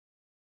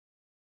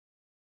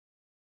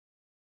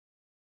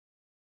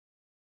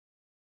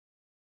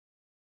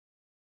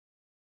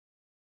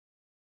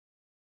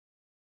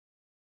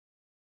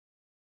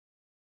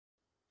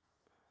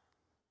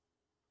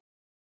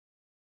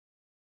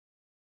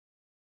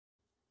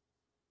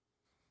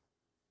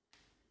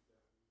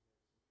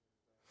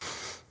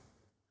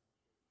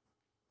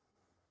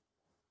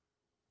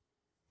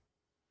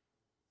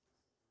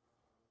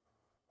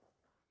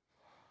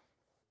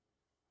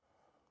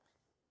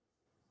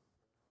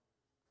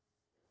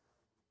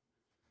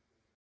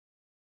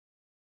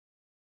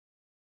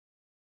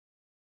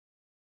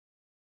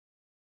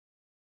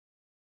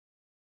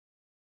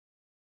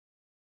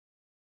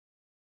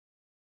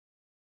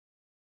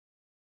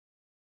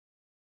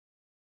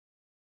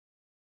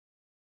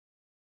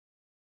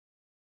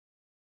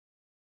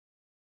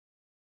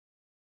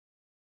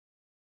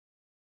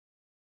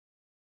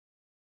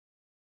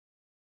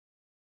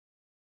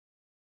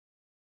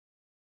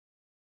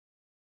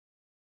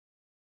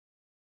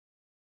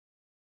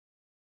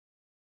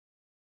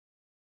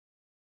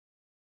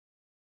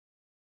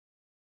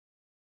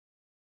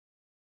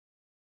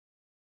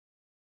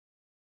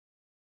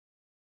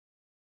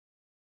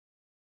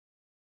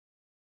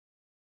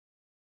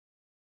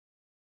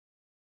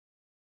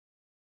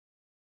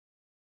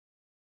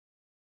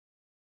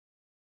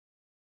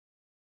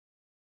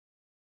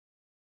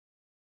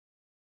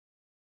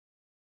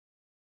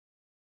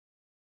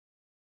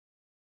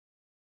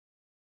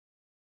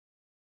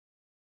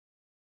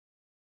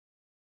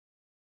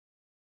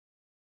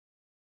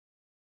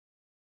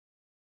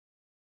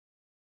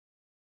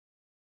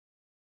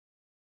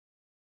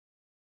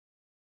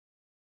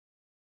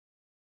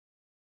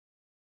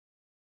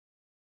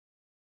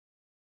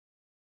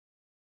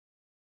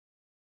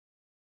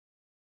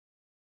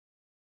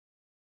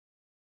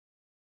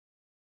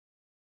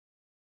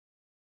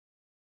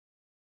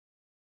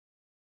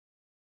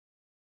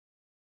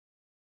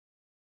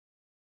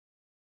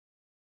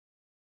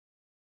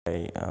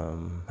Okay,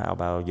 how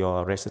about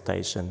your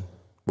recitation,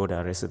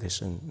 Buddha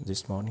recitation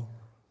this morning?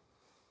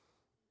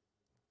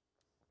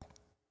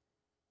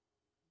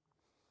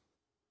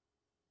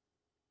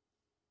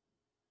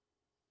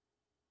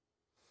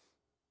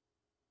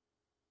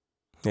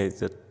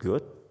 Is it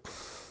good?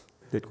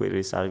 Did we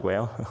recite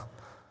well?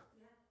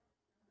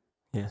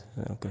 Yes,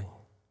 okay.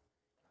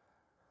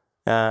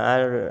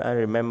 I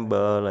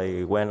remember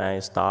like when I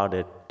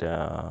started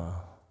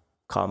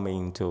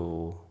coming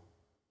to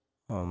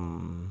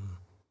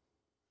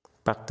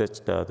practice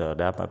the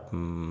Dharma,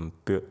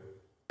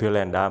 Pure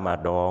Land Dharma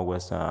door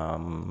with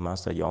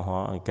Master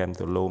Yonghua. I came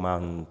to Lu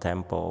Mountain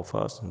Temple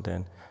first, and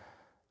then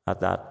at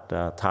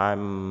that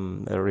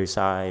time I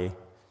recite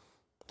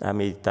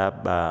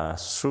Amitabha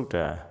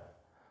Sutra.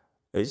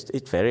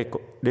 It's very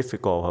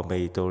difficult for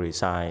me to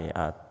recite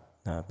at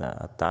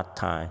that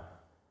time.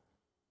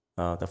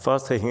 The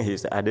first thing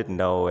is I didn't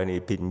know any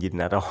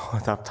pinyin at all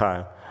at that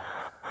time.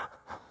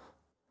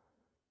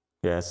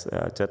 Yes,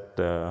 just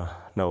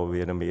no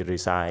Vietnamese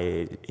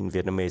recite in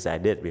Vietnamese I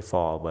did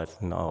before, but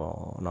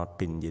no, not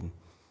pinyin.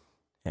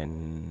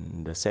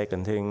 And the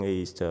second thing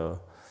is the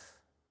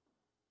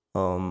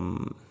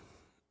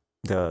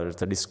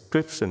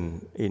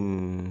description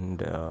in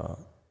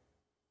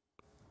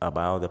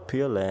about the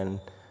Pure Land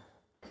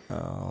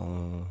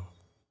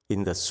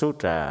in the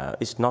sutra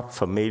is not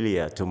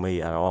familiar to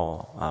me at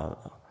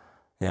all.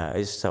 Yeah,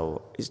 it's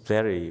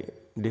very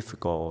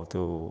difficult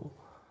to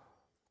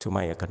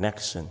make a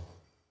connection.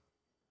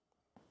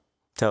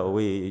 So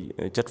we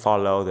just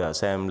follow the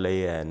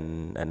assembly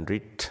and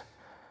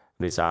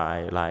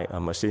recite like a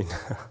machine.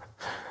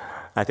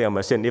 I think a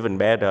machine even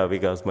better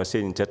because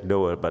machine just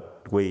do it,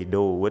 but we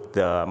do with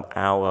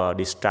our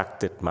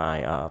distracted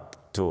mind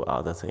to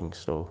other things.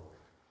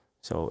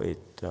 So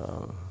it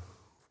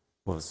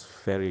was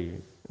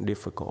very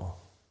difficult.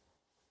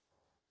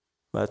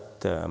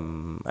 But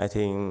I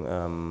think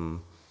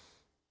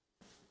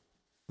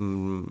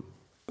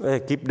I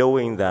keep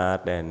doing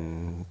that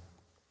and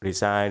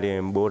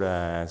reciting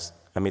Buddha's,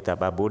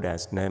 Amitabha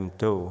Buddha's name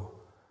too.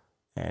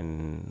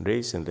 And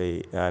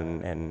recently,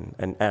 and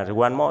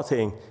one more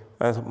thing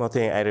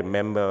I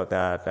remember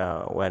that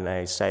when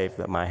I shaved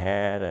my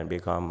hair and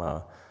become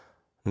a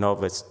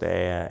novice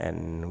there,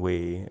 and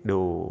we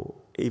do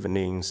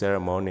evening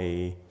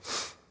ceremony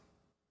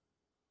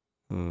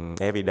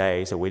every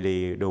day. So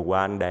we do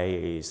one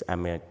day is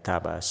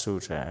Amitabha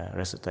Sutra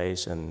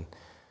recitation.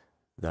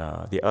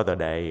 The other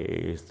day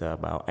is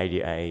about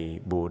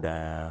 88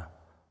 Buddha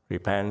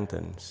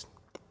repentance.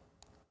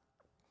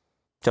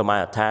 So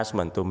my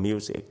attachment to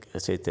music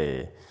is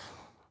the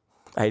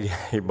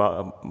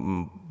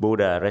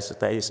Buddha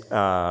recitation,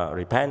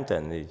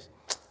 repentance is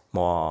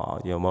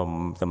more,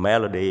 more the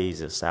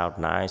melodies sound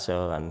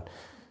nicer, and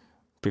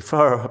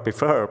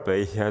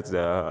preferably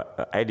the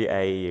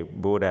 88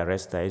 Buddha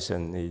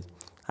recitation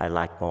I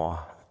like more,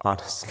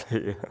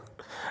 honestly,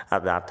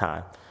 at that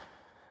time.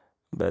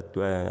 But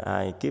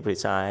I keep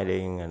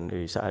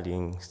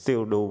reciting,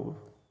 still do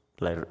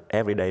like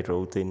everyday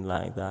routine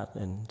like that,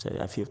 and so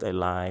I feel I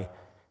like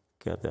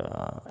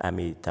the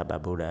Amitabha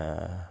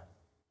Buddha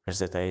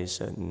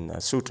recitation,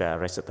 sutra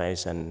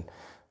recitation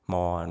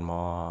more and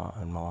more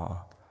and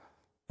more,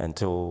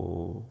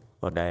 until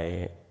a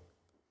day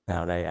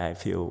nowadays I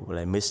feel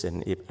like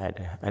missing if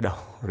I don't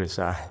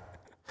recite,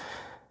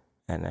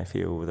 and I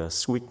feel the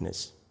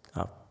sweetness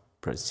of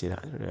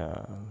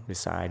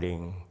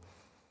reciting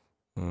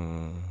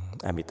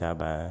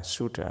Amitabha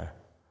Sutra.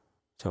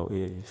 So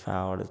I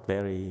found it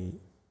very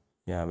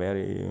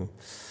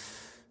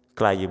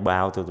like you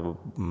bow to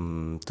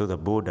the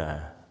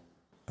Buddha,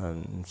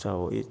 and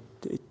so it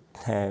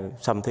has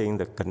something,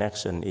 the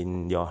connection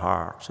in your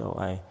heart. So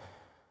I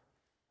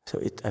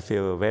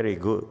feel very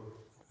good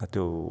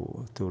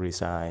to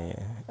recite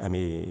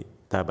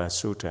Amitabha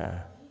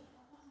Sutra.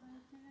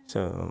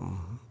 So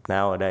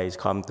nowadays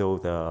come to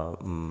the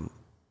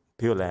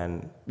Pure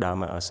Land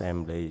Dharma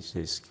Assembly,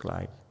 it's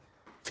like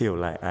feel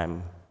like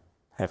I'm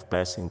have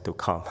blessing to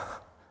come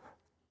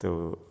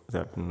to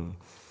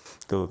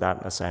that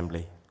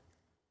assembly.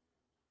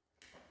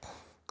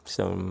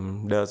 So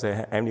does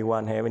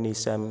anyone have any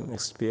same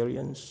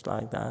experience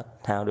like that?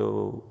 How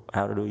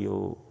do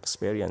you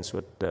experience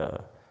with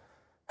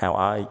how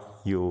are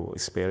you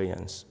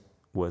experience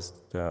with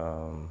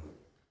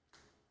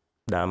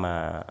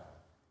Dharma,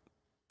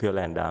 Pure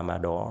Land Dharma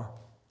door?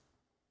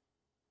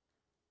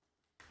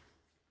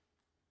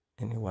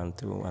 Anyone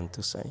want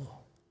to say?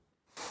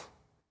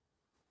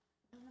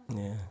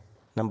 Yeah,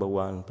 number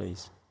one,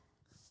 please.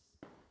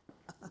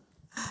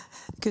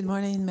 Good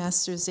morning,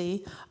 Master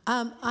Z.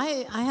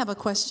 I have a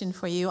question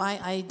for you.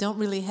 I don't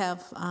really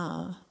have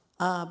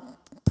a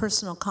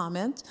personal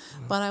comment,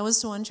 but I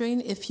was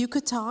wondering if you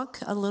could talk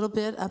a little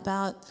bit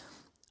about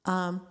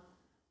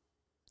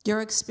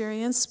your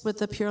experience with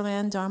the Pure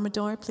Land Dharma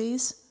door,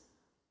 please.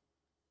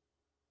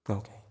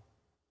 Okay.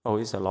 Oh,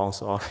 it's a long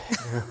story.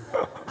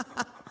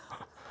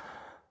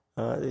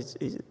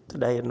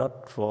 Today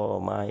not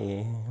for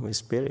my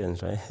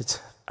experience,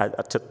 right? I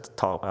just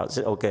talk about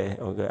it. Okay,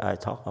 I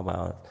talk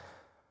about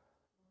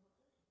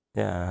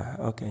Yeah.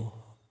 Okay.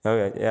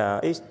 Okay.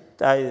 Yeah.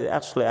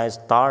 I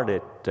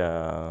started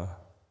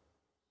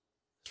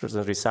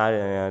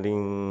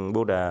reciting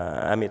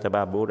Buddha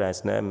Amitabha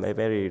Buddha's name a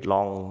very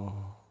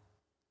long,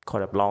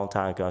 quite a long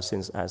time ago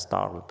since I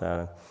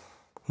started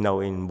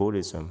knowing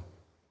Buddhism.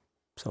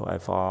 So I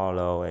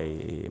follow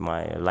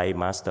my lay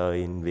master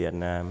in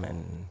Vietnam,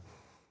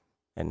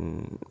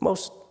 and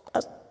most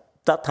at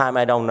that time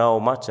I don't know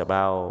much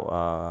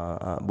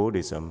about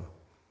Buddhism,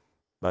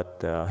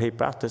 but he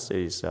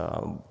practices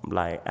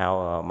like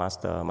our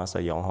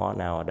Master Yong Ho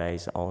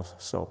nowadays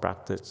also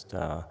practiced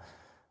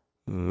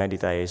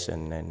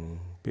meditation and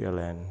Pure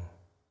Land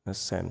at the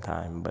same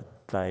time, but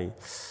like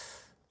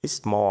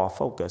it's more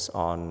focused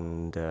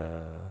on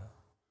the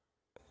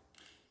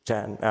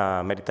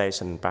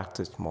meditation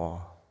practice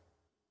more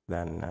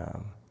than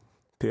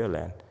Pure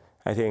Land.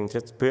 I think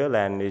just Pure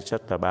Land is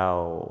just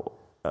about,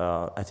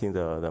 I think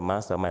the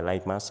master, my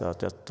late master,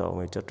 just told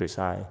me just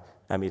recite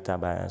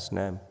Amitabha's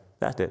name.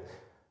 That's it.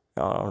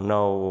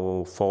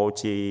 No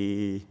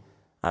 4G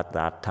at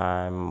that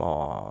time,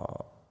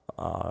 or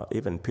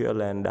even Pure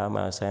Land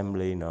Dharma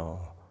Assembly, no.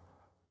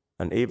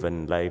 And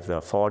even like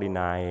the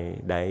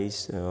 49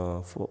 days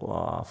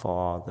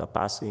for the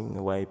passing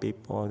away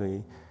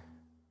people,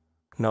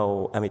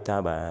 no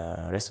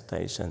Amitabha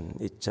recitation.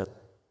 It's just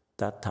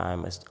that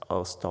time is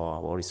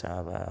also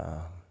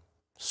Bodhisattva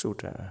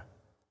Sutra.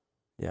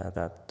 Yeah,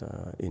 that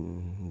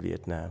in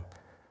Vietnam.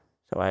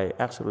 So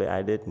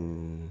I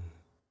didn't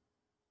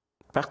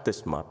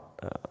practice much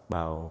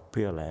about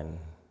Pure Land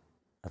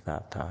at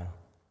that time.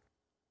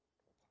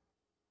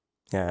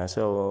 Yeah,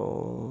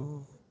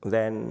 so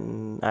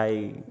then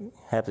I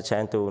have the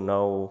chance to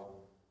know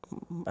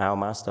our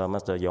master,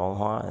 Master Yong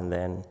Hoa, and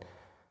then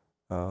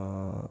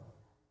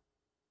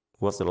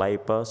was a lay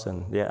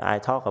person. Yeah, I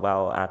talked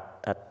about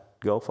at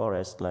Go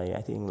Forest, like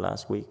I think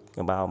last week,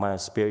 about my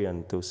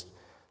experience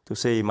to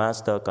see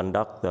Master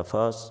conduct the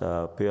first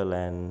Pure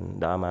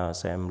Land Dharma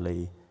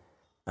Assembly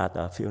at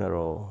a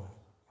funeral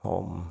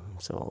home.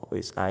 So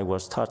I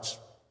was touched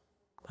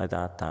by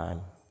that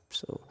time.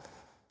 So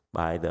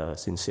by the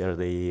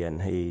sincerity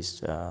and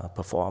his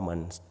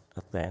performance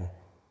then.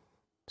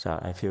 So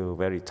I feel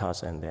very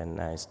touched, and then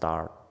I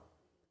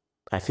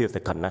feel the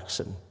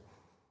connection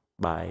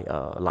by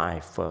a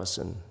live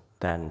person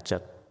than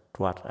just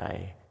what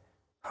I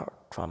heard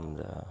from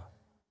the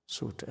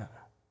sutra.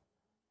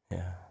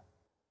 Yeah.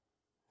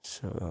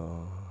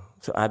 So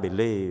I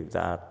believe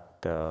that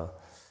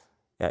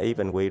yeah,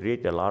 even we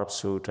read a lot of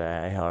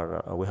sutra,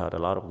 we heard a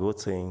lot of good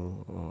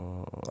things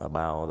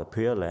about the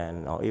Pure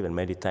Land or even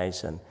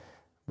meditation,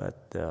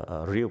 but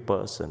a real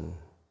person,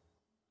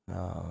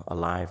 a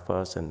live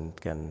person,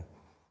 can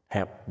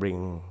help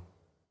bring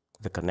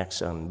the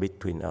connection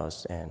between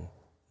us and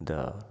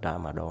the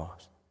Dharma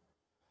doors.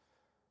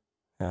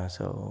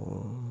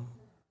 So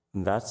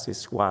that's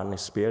just one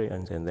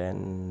experience, and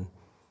then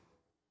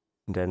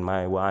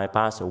my wife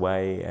passed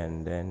away,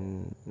 and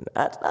then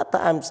at that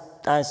time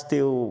I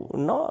still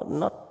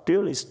not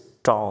really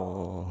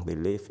strong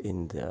belief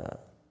in the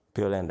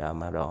Pure Land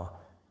Dharma door.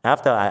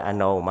 After I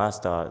know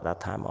Master at that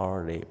time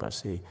already, but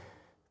she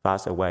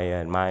passed away,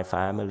 and my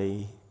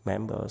family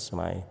members,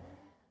 my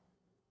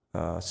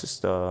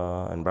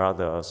sister and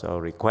brother also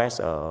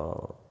request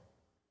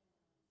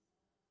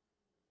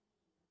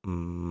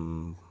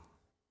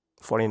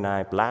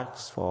 49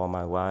 blacks for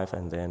my wife,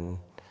 and then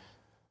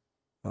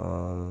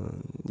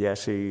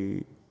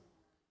she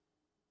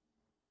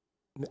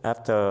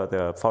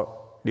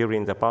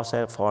during the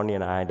process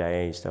 49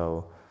 days.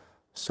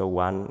 So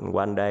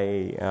one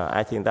day,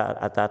 I think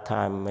that at that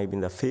time maybe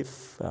in the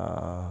fifth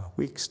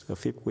week.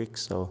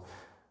 So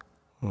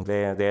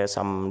there's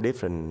some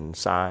different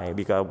side,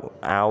 because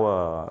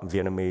our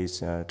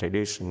Vietnamese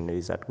tradition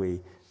is that we,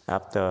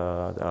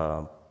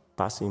 after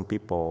passing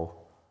people,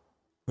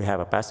 we have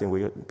a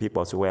passing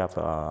people, so we have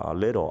a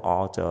little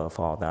altar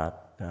for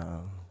that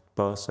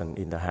person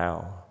in the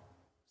house,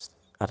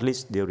 at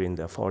least during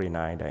the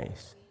 49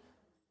 days.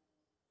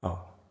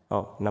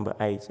 Number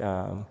 8,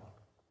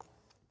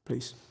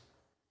 please.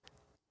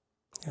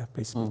 Yeah,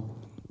 please.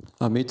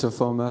 Amita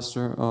Phone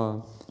Master,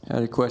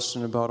 had a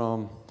question about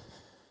I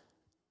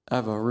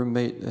have a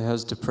roommate that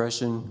has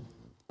depression,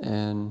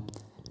 and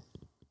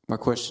my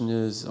question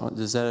is,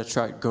 does that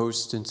attract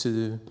ghosts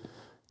into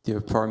the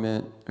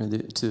apartment or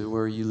to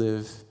where you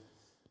live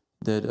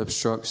that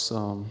obstructs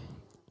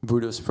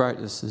Buddhist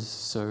practices?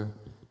 So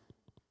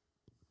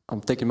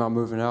I'm thinking about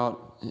moving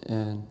out,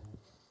 and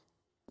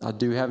I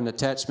do have an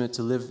attachment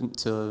to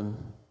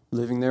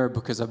living there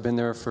because I've been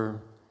there for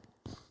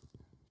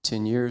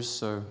 10 years.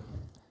 So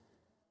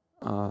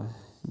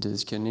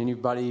can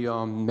anybody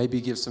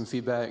maybe give some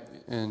feedback?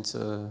 And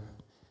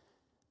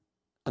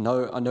I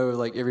know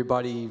like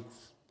everybody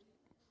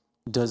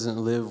doesn't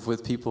live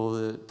with people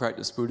that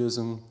practice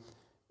Buddhism,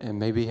 and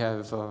maybe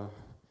have to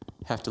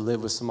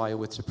live with somebody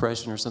with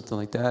depression or something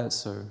like that.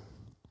 So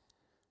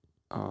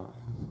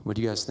what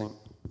do you guys think?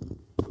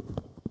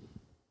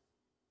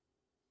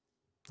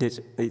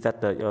 Is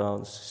that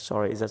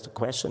the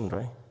question,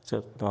 right?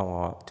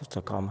 Just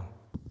a comment.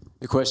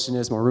 The question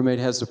is, my roommate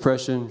has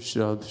depression.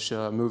 Should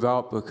I move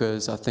out?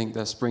 Because I think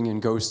that's bringing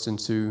ghosts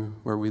into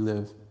where we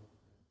live.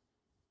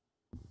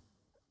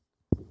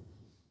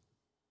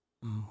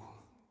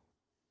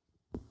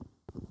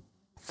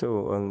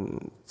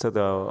 So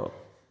the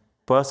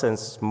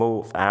persons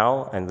move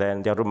out, and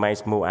then the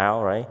roommates move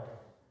out, right?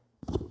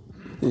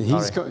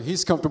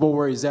 He's comfortable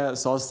where he's at,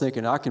 so I was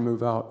thinking I can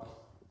move out.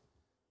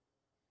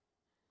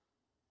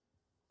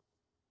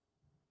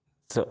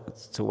 So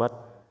what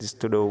is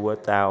to do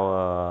with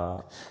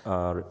our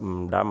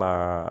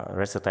Dharma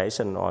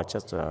recitation, or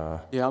just?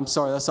 Yeah, I'm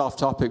sorry, that's off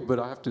topic, but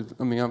I have to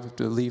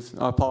leave.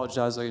 I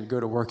apologize. I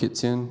go to work at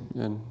 10,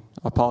 and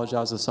I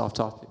apologize. It's off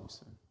topic.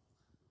 So.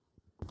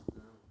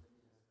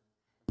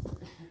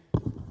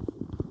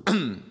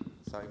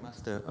 Sorry,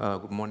 Master.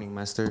 Good morning,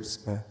 Masters.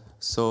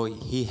 So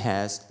he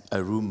has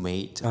a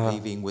roommate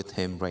living with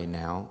him right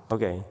now.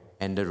 Okay.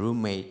 And the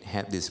roommate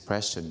had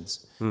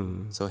depressions.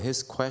 So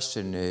his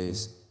question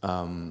is,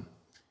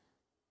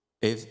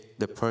 if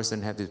the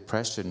person had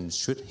depression,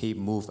 should he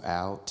move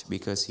out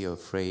because he's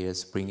afraid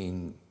it's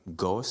bringing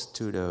ghosts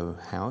to the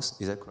house?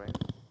 Is that correct?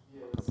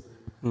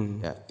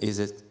 Yes.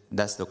 Yeah.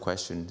 That's the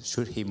question.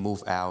 Should he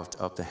move out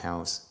of the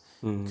house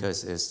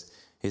because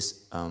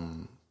his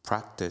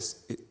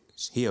practice?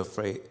 He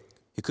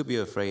could be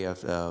afraid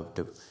of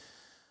the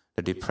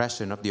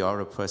depression of the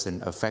other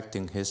person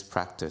affecting his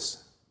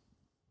practice.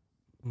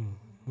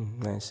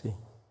 I see.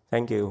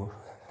 Thank you.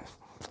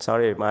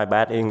 Sorry, my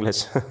bad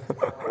English.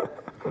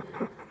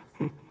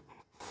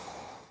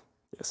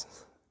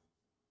 Yes.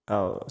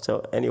 Oh,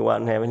 so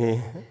anyone have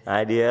any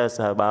ideas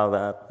about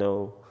that?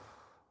 No.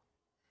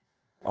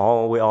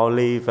 We all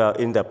live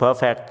in the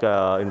perfect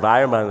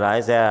environment,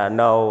 right? There are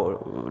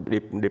no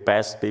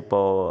depressed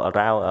people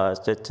around us,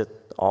 just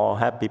all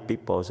happy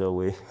people. So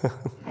we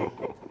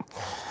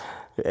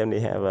only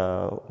have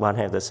one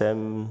have the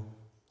same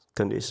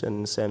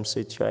condition, same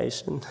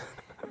situation.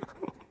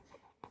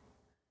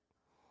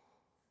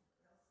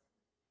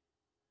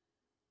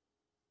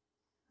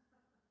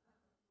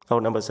 Oh,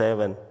 number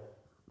 7,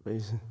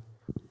 please.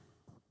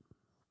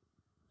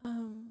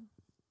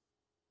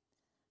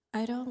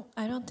 I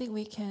don't think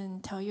we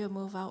can tell you to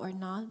move out or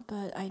not,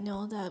 but I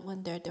know that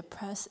when they're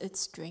depressed,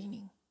 it's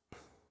draining.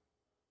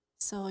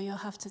 So you'll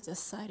have to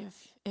decide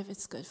if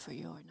it's good for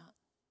you or not.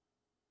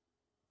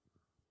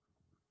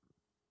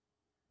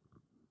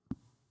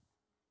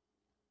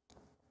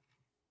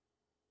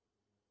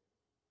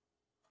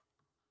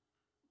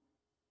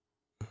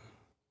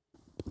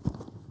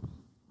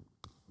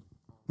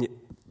 Yeah.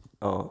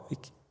 Oh,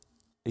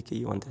 Iki,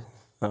 you want to?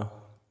 Oh,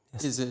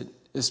 yes.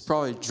 It's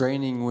probably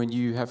draining when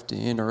you have to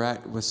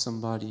interact with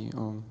somebody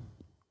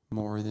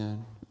more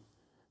than.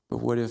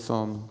 But what if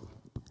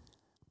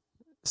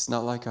it's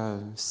not like I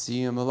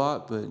see him a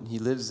lot, but he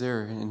lives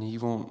there and he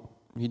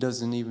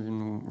doesn't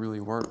even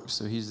really work,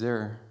 so he's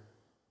there.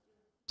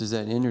 Does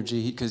that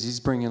energy, because he's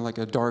bringing like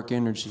a dark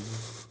energy.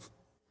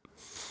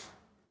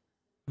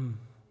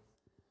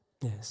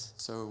 Yes.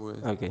 So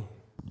okay.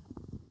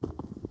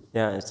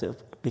 Yeah, it's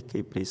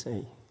Vicky, please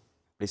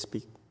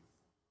speak.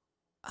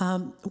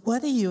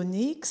 What a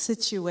unique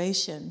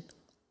situation.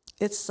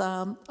 It's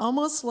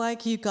almost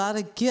like you got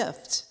a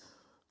gift,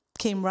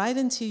 came right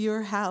into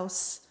your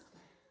house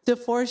to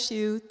force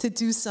you to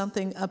do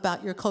something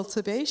about your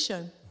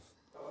cultivation.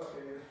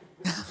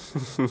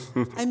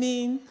 I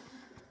mean,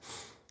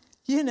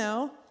 you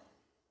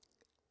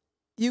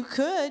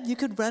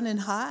could run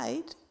and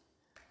hide.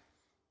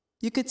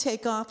 You could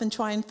take off and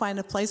try and find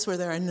a place where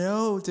there are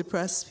no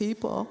depressed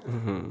people.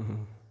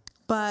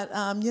 But,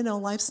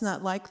 life's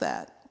not like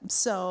that.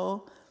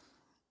 So,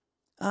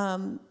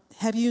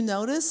 have you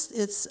noticed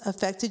it's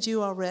affected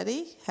you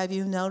already? Have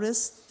you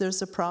noticed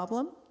there's a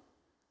problem?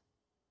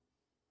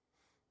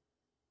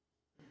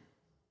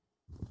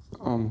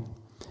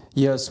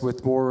 Yes,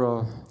 with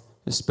more,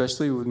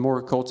 especially with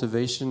more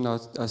cultivation,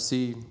 I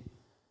see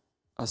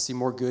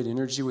more good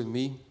energy with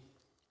me,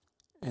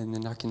 and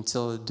then I can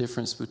tell the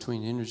difference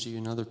between energy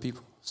and other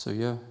people. So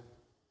yeah.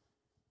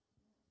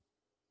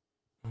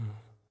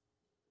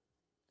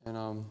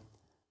 And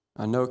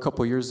I know a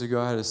couple years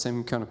ago I had the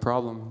same kind of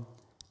problem,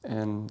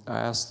 and I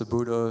asked the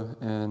Buddha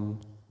and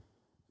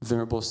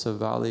Venerable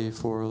Savali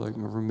for like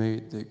my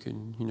roommate that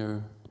could,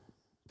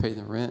 pay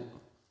the rent,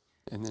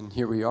 and then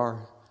here we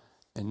are.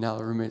 And now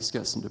the roommate's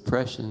got some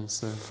depression,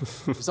 so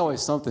there's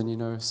always something,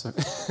 So,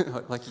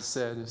 like you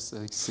said,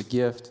 it's a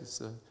gift,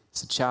 it's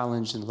a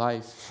challenge in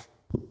life.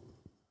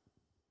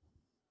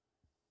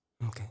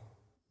 Okay,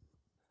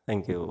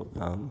 thank you.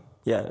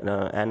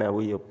 Anna,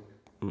 will you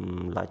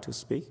like to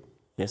speak?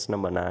 Yes,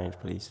 number 9,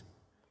 please.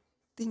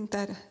 I think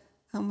that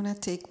I'm gonna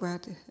take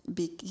what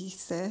Vicky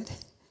said,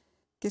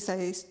 because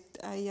I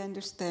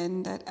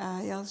understand that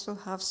I also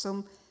have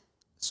some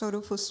sort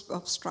of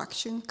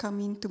obstruction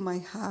coming to my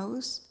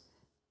house.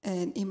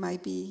 And it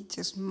might be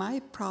just my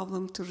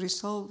problem to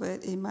resolve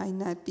it. It might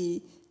not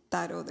be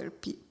that other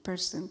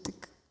person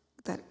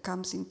that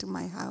comes into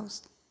my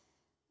house.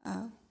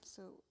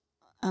 So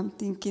I'm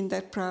thinking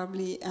that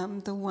probably I'm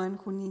the one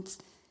who needs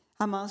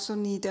I'm also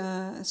need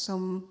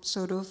some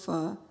sort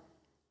of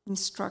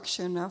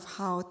instruction of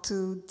how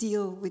to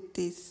deal with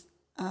this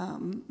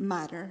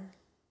matter.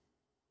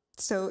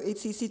 So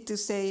it's easy to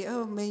say,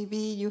 oh, maybe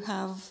you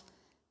have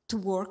to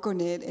work on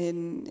it,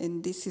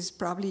 and this is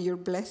probably your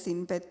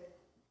blessing, but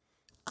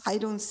I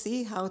don't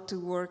see how to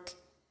work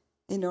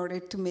in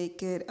order to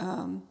make it,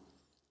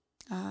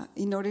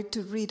 in order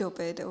to read of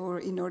it, or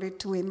in order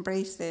to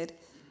embrace it,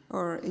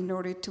 or in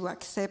order to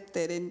accept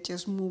it and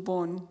just move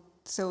on.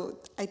 So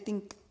I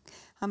think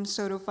I'm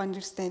sort of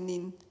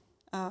understanding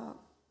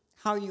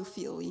how you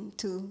feeling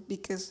too,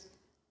 because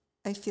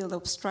I feel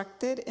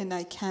obstructed and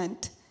I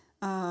can't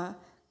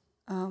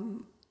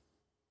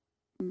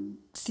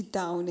sit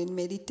down and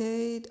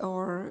meditate,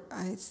 or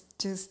I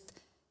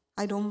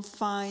don't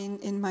find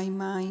in my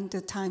mind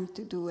the time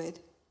to do it.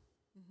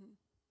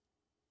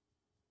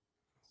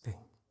 Okay.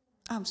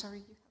 I'm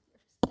sorry.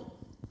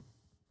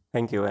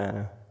 Thank you.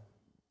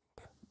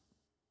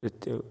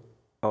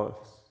 Oh,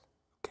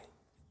 okay.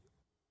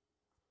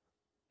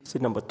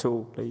 Seat number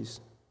 2, please.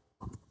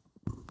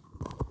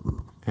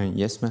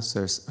 Yes,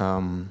 Masters.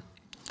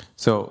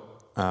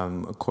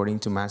 According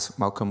to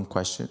Malcolm's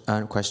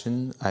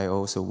question, I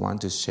also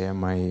want to share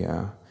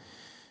my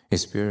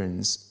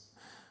experience.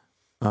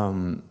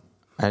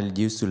 I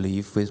used to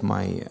live with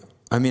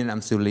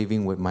I'm still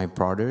living with my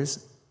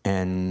brothers,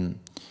 and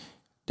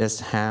there's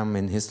time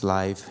in his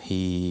life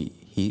he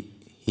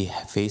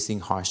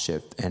facing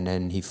hardship, and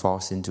then he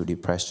falls into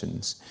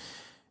depressions.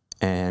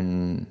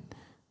 And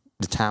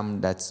the time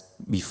that's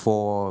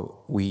before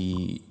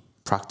we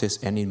practice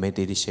any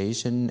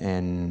meditation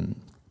and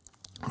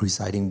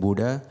reciting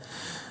Buddha,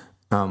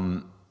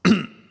 I'm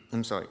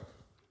sorry,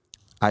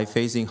 I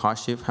facing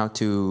hardship how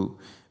to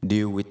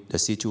deal with the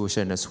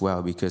situation as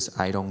well, because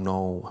I don't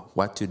know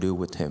what to do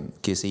with him,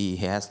 because he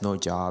has no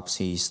jobs,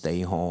 he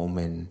stay home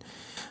and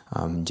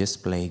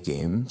just play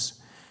games,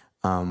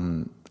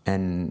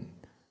 and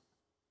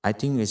I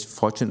think it's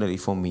fortunately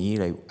for me,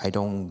 like, I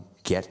don't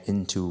get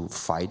into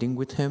fighting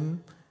with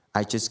him.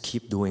 I just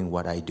keep doing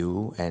what I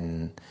do,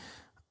 and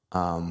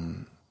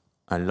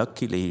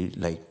luckily,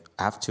 like,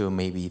 after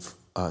maybe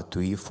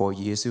 3 or 4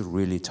 years, it's a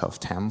really tough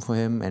time for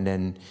him, and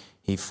then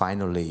he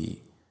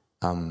finally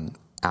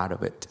out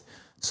of it.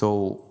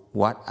 So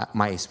what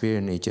my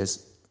experience is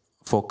just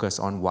focus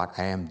on what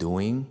I am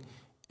doing,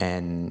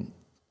 and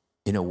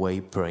in a way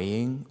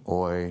praying,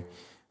 or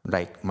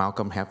like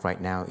Malcolm have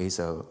right now is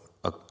a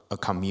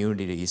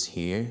community is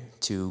here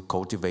to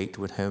cultivate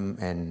with him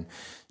and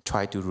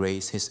try to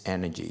raise his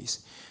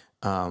energies.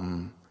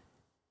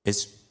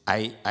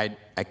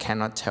 I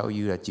cannot tell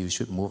you that you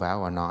should move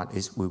out or not.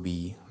 It will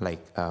be like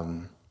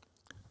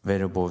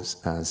Venerable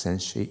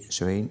Sensei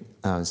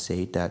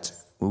say that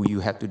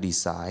you have to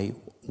decide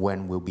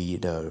when will be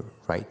the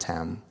right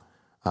time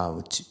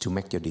to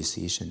make your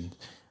decision.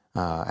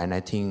 And I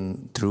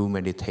think through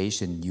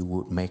meditation you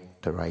would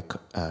make the right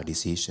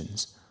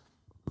decisions.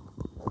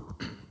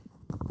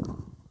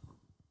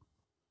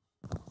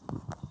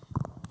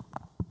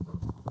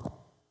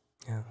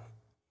 Yeah.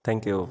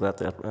 Thank you.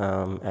 The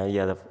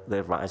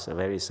advice are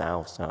very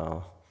sound.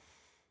 So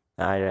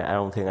I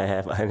don't think I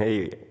have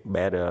any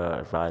better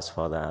advice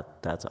for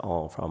that. That's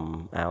all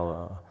from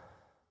our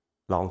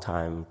long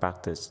time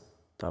practice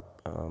of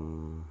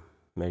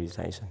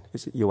meditation.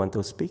 You want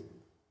to speak?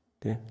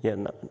 Yeah.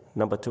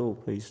 Number 2,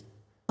 please.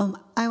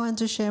 I want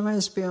to share my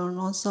experience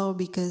also,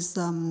 because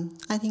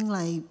I think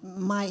like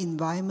my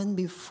environment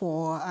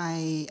before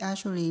I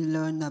actually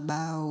learned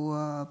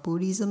about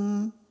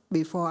Buddhism,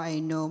 before I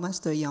know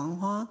Master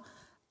Yonghua,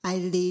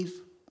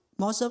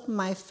 most of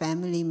my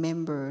family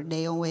members,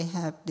 they always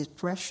have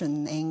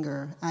depression,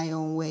 anger. I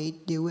always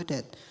deal with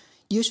it.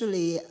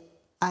 Usually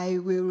I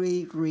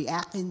really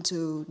react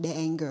into the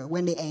anger.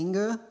 When they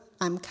anger,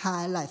 I'm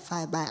kind of like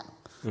fight back.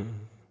 Mm-hmm.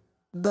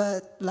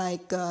 But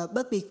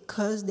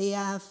because they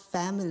are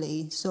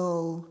family,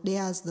 so they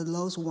are the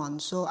lowest one.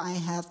 So I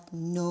have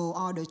no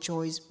other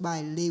choice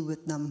but live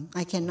with them.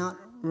 I cannot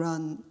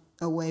run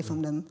away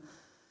from them.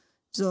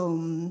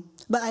 So,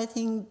 but I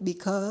think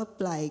because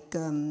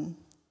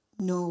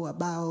know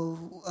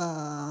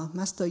about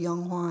Master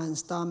Yonghua and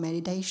start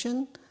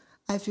meditation,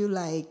 I feel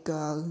like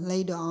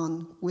later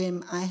on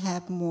when I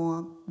have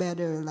more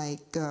better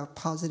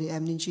positive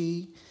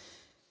energy,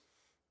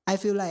 I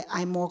feel like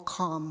I'm more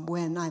calm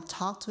when I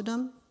talk to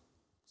them.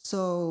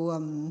 So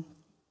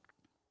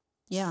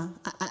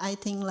I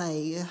think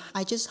like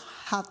I just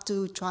have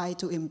to try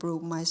to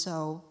improve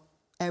myself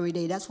every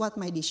day. That's what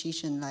my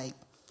decision like.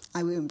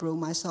 I will improve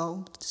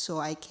myself so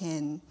I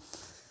can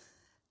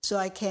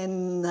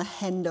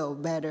handle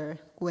better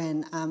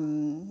when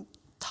I'm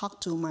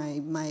talk to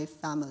my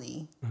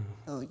family. Mm-hmm.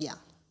 So yeah,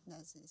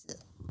 that's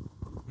it.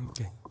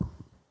 Okay.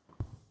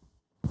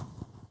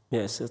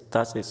 Yes,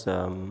 that is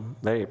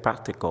very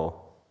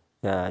practical.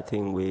 Yeah, I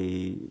think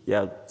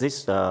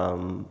this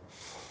in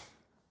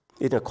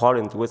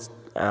accordance with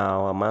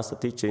our master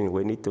teaching,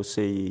 we need to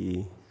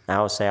see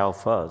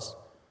ourselves first,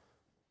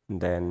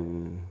 and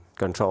then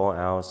control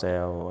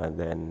ourselves, and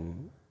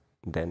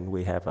then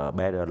we have a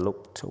better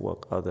look toward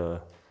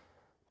other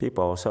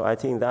people. So I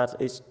think that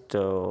is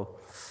the,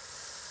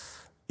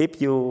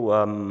 if you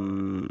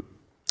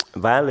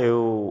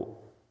value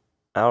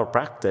our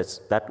practice,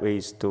 that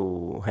is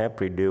to help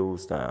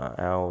reduce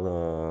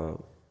our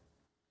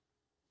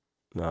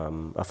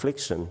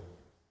affliction.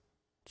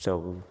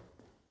 So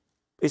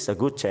it's a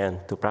good chance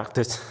to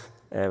practice.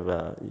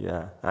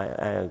 Yeah,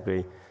 I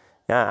agree.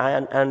 Yeah, I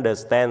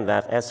understand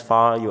that as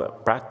far as you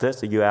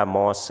practice, you are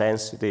more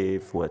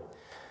sensitive with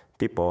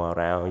people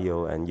around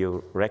you and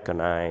you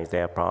recognize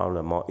their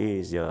problem more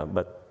easier,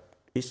 but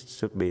it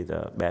should be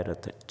the better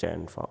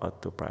chance for us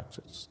to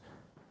practice.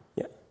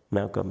 Yeah,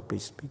 Malcolm,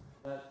 please speak.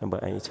 Number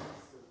 8.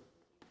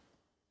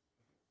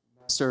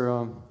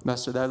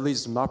 Master, that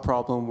leads to my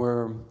problem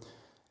where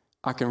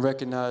I can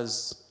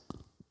recognize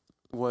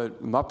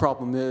what my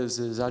problem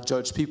is I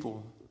judge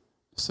people.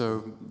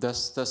 So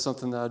that's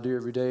something that I do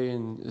every day,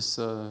 and it's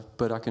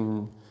but I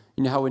can,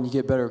 you know how when you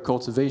get better at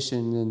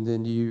cultivation and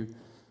then you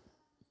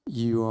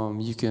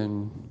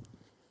can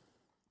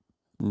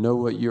know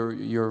what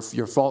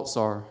your faults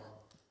are.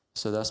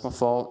 So that's my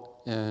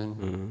fault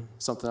and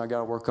something I got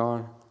to work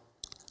on.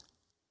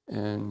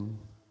 And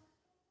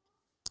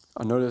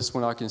I notice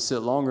when I can sit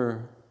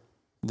longer,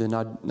 then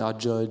I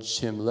judge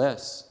him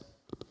less,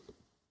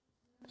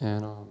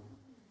 and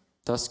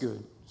that's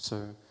good.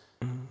 So,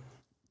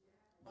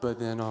 but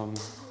then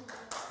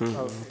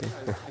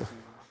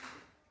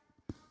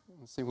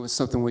let's see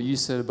what you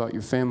said about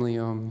your family.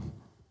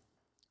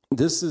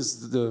 This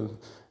is the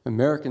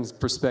Americans'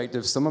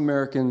 perspective. Some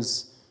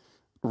Americans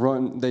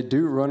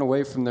run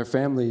away from their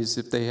families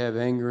if they have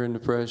anger and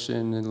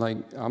depression. And like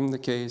I'm the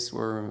case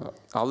where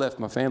I left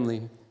my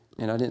family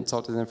and I didn't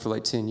talk to them for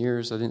like 10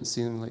 years. I didn't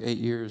see them like 8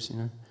 years, you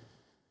know.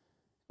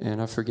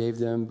 And I forgave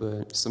them,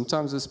 but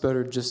sometimes it's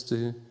better just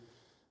to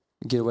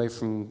get away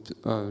from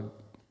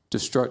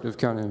destructive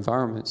kind of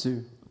environment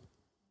too.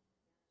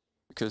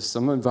 Because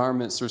some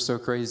environments are so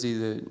crazy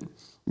that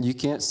you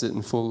can't sit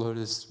in full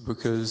lotus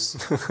because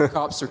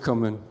cops are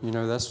coming. You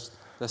know, that's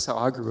how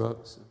I grew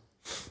up. So.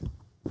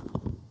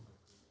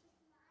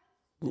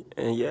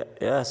 Yeah,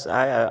 yes,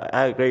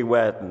 I agree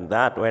with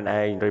that. When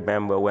I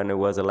remember when I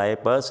was a lay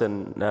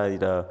person,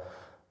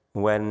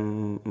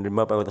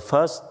 remember the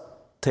first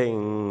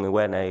thing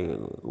when I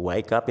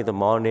wake up in the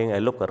morning, I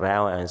look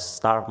around and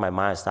my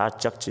mind start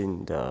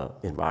judging the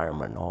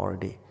environment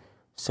already.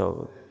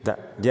 So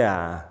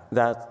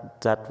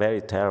that's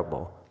very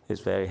terrible.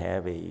 It's very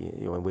heavy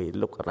when we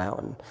look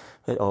around.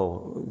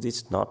 Oh,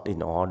 this is not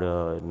in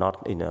order,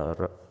 not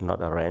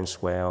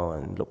arranged well,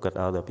 and look at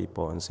other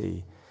people and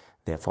see.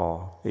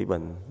 Therefore,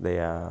 even they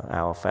are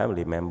our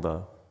family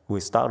member.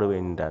 We start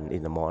doing that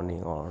in the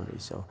morning already.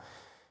 So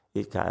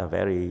it's kind of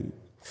very.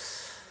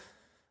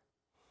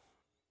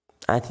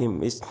 I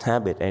think it's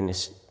habit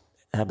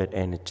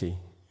energy.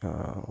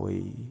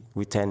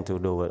 We tend to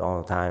do it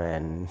all the time.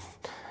 And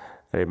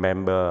I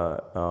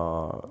remember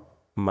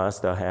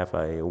Master have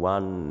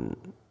one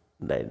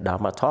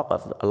Dharma talk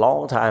a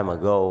long time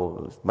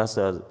ago.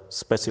 Master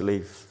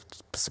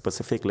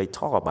specifically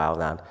talk about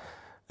that.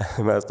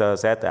 Master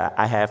said that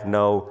I have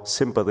no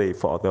sympathy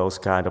for those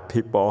kind of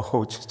people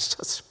who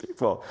judge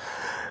people.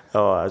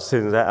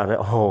 Since that,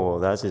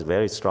 that is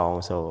very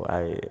strong. So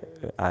I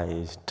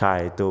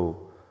try to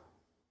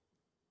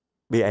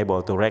be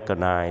able to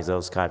recognize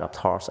those kind of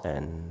thoughts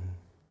and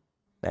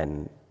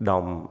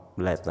don't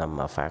let them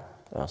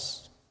affect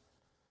us.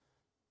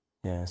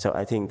 Yeah, so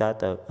I think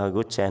that's a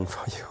good chance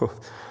for you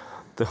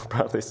to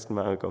practice,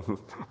 Malcolm.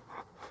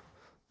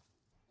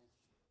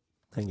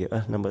 Thank you.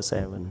 Number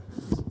 7.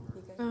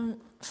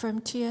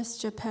 From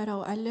T.S.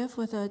 Geppetto, I live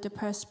with a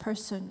depressed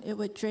person. It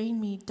would drain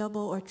me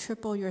double or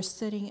triple your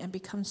sitting and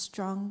become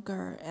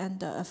stronger, and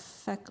the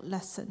effect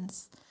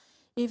lessens.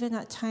 Even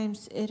at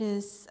times, it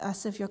is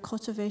as if your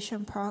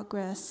cultivation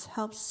progress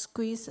helps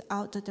squeeze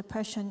out the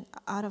depression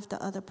out of the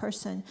other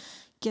person,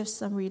 gives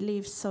some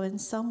relief, so in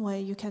some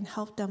way you can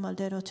help them a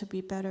little to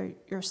be better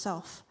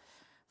yourself.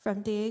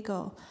 From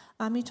Diego,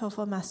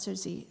 Amitofo Master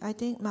Z, I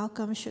think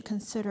Malcolm should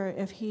consider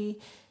if he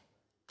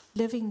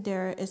living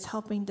there is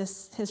helping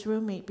his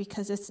roommate,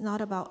 because it's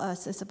not about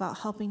us, it's about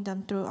helping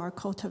them through our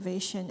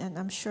cultivation, and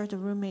I'm sure the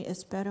roommate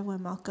is better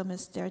when Malcolm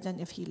is there than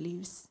if he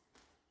leaves.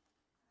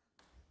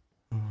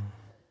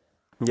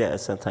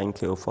 Yes, and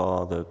thank you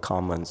for the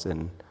comments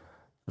and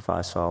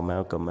advice for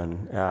Malcolm.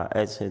 And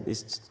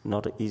it's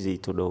not easy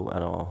to do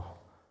at all,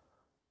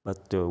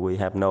 but we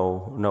have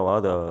no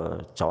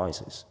other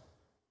choices.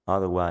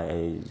 Otherwise,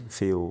 I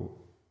feel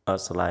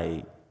us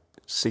like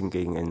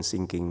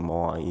sinking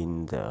more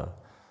in the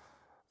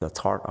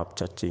thought of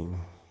judging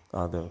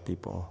other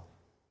people.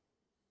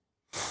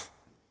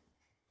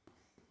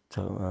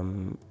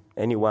 So,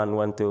 anyone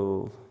want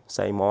to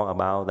say more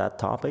about that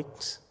topic?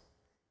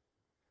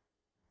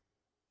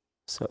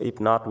 So,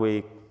 if not,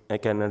 I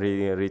can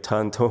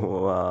return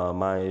to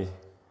my.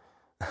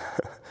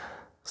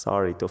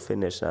 Sorry to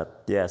finish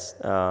that. Yes.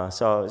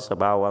 So it's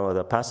about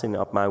the passing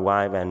of my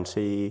wife, and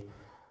she,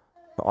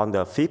 on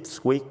the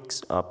 5th week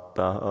of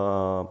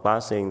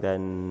passing,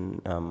 then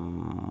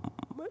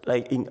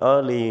like in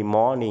early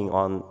morning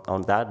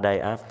on that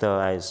day after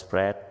I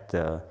spread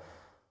the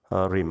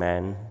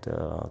remain,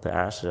 the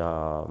ash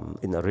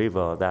in the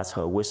river. That's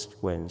her wish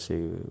when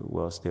she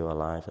was still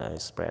alive. I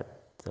spread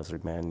the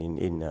remain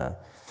in a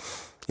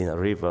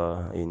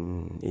river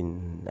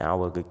in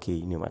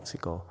Albuquerque, New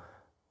Mexico.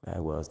 I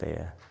was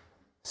there.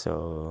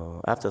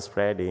 So after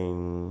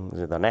spreading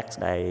the next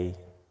day,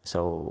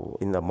 so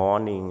in the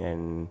morning,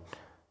 and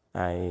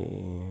I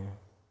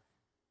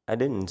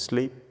didn't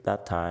sleep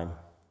that time.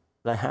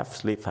 I half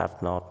sleep,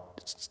 half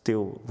not.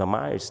 Still, the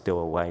mind is still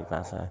awake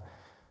that time.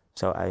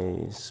 So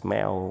I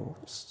smell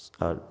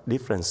a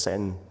different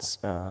scent,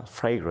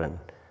 fragrant.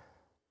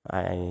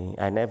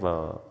 I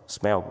never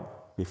smelled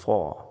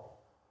before.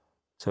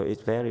 So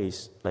it's very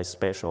like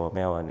special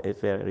smell, and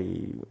it's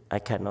very, I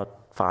cannot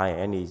find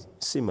any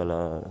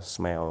similar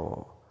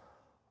smell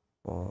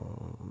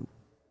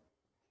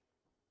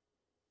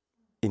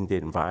in the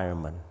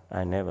environment.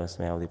 I never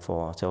smelled it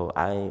before. So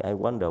I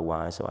wonder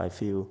why. So I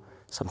feel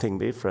something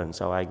different.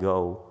 So I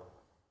go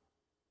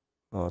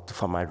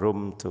from my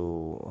room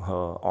to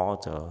her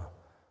altar.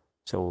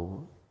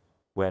 So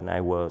when I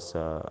was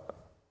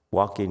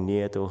walking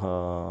near to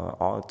her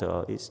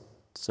altar,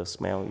 the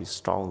smell is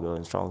stronger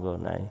and stronger.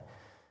 And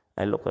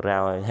I look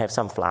around, I have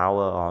some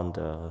flower on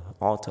the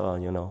altar,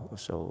 you know.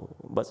 So,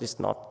 but it's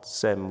not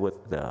same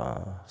with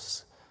the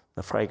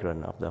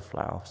fragrance of the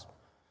flowers.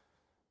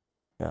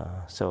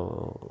 Yeah.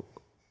 So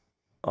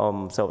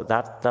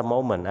that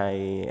moment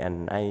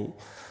I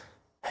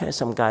had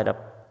some kind of,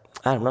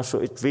 I'm not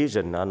sure it's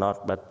vision or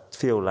not, but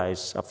feel like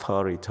of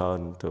her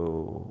return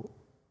to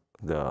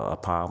the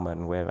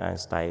apartment where I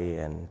stay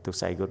and to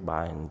say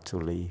goodbye and to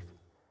leave.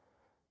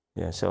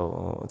 Yeah,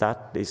 so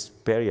that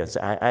experience,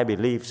 I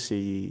believe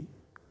she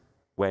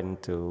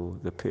went to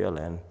the Pure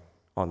Land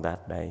on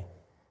that day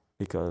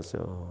because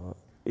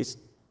it's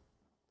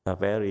a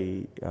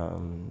very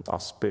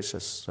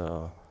auspicious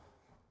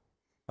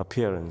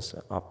appearance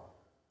of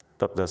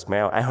the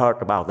smell. I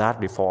heard about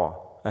that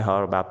before. I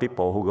heard about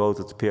people who go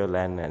to the Pure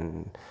Land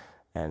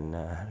and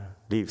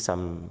leave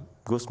some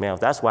good smell.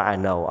 That's why I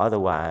know.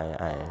 Otherwise,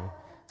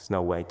 there's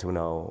no way to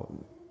know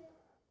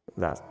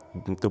that,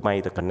 to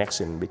make the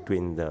connection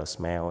between the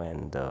smell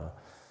and the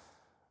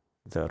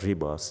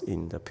rebirth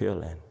in the Pure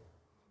Land.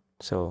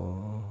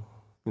 So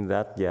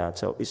that, yeah.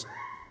 So it's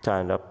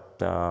kind of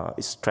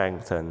it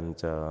strengthened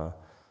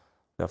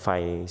the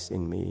faith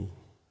in me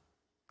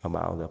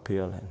about the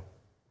Pure Land.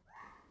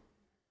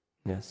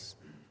 Yes.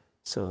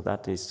 So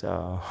that is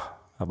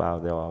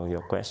about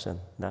your question.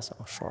 That's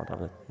all short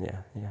of it.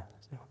 Yeah, yeah.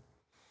 So,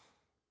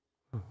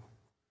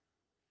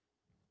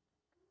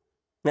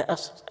 yeah,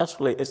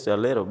 actually, it's a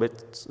little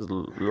bit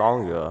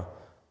longer.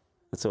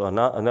 So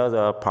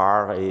another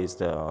part is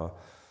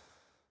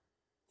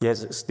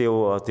yes,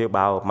 still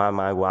about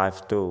my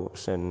wife too.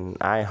 And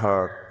I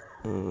heard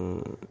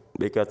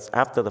because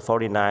after the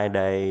 49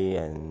 day,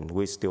 and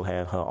we still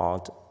have her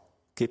altar,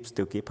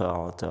 still keep her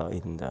altar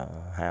in the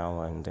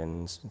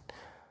house,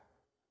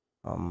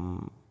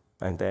 and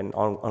then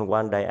on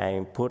one day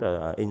I put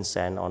an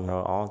incense on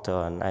her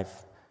altar, and I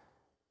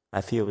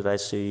feel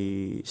that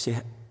she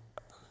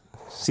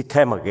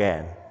came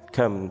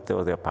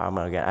to the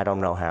apartment again. I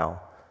don't know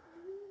how,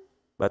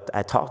 but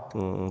I talked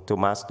to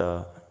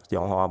Master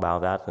Yonghwa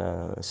about that.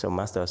 So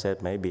Master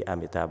said maybe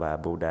Amitabha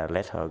Buddha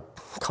let her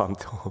come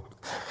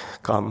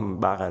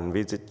back and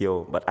visit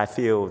you. But I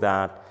feel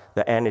that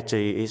the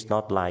energy is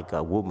not like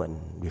a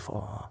woman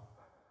before.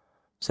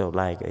 So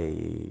like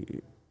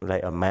a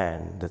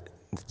man, the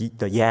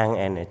yang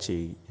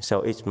energy.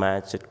 So it's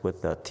matched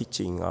with the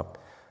teaching of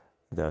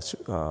the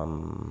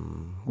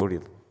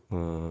Buddhist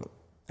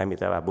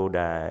Amitabha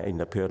Buddha. In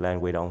the Pure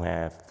Land, we don't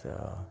have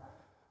the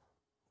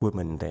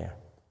women there.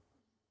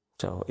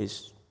 So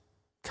it's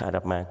kind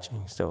of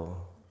matching. So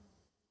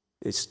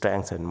it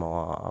strengthens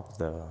more of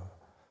the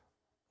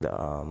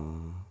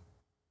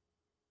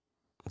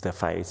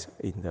faith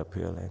in the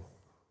Pure Land.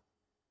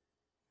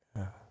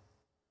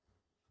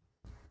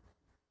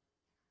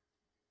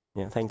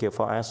 Yeah, thank you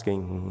for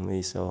asking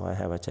me, so I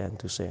have a chance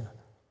to share.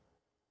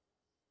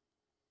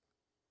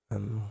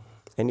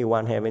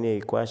 Anyone have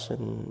any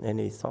question,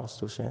 any thoughts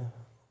to share?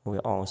 We're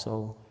all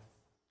so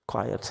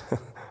quiet.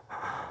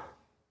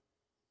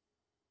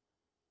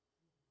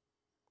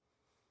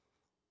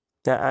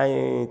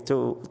 Yeah,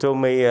 to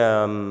me,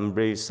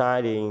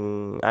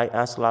 reciting, I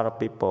ask a lot of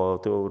people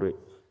to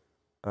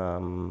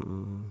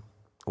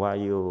why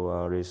you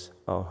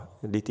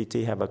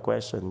DTT have a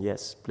question?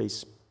 Yes, please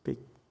speak.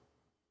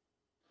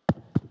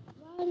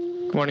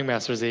 Good morning,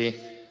 Master Z.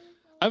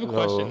 I have a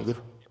question.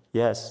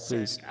 Yes,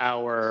 please.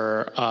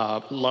 Our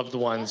loved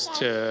ones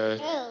to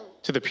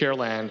the Pure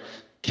Land,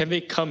 can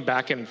they come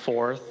back and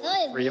forth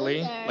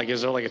freely? Like,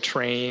 is there like a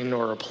train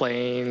or a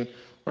plane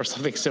or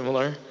something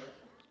similar?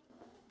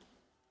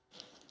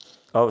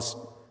 Oh,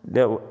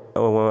 no,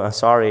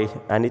 sorry.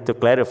 I need to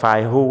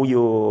clarify who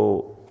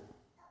you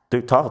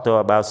to talk to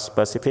about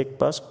specific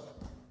person.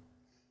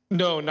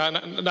 No,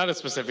 not a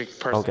specific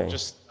person. Okay.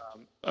 Just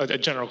a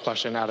general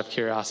question out of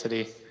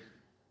curiosity.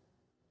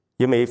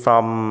 You mean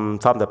from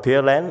the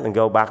Pure Land and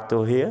go back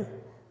to here?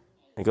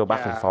 And go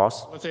back and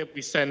forth? Let's say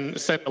we send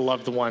a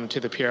loved one to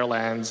the Pure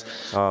Lands.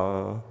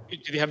 Do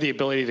they have the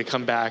ability to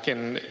come back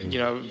and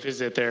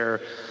visit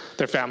their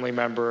family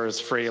members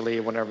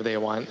freely whenever they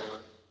want?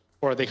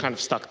 Or are they kind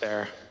of stuck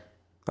there?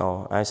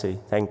 Oh, I see.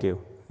 Thank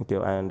you.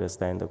 I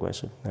understand the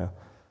question now.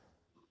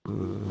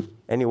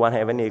 Anyone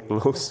have any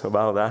clues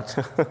about that?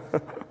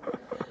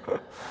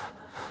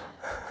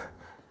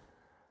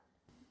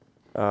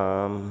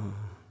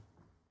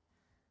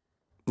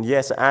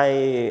 Yes,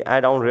 I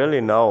don't really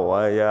know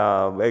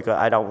because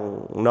I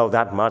don't know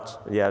that much.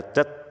 Yeah,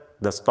 just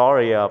the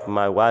story of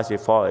my wife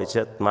before is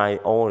just my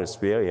own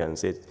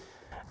experience.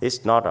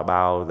 It's not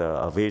about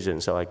a vision,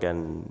 so I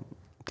can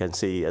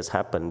see it's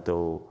happened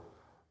to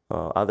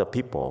other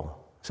people.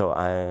 So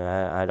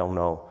I don't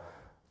know,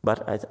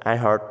 but I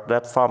heard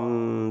that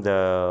from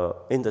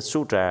in the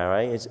sutra,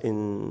 right? It's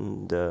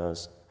in the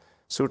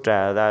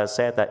sutra that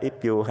said that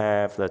if you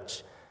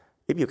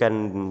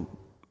can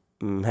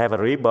have a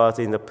rebirth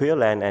in the Pure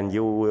Land, and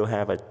you will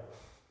have a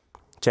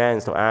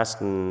chance to ask.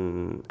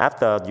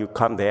 After you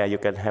come there, you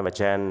can have a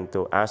chance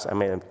to ask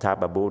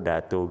Amitabha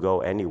Buddha to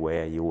go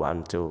anywhere you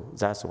want to.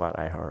 That's what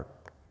I heard.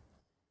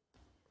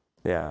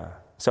 Yeah.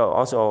 So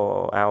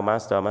also our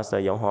Master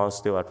Yonghwa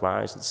still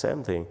advised the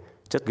same thing.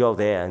 Just go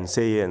there and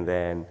see, and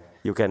then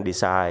you can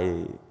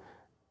decide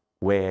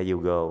where you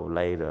go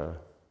later.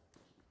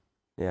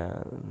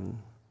 Yeah.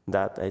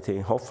 That I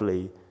think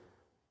hopefully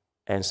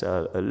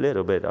answer a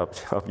little bit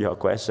of your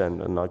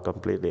question, not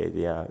completely.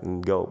 Yeah,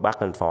 go back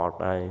and forth.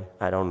 I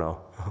don't know.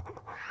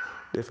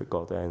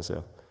 Difficult to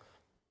answer.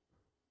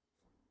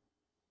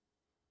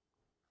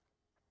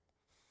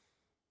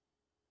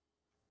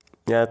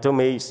 Yeah, to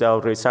me, so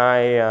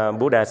recite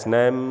Buddha's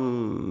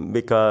name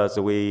because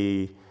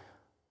we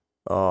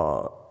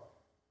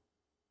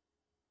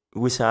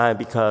say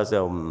because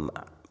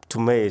to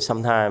me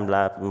sometimes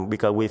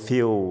because we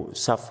feel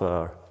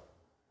suffer.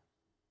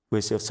 We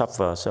still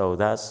suffer, so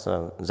that's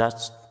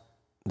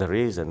the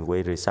reason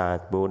we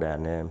recite Buddha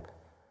name.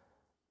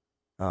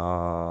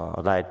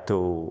 Like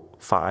to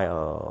find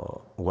a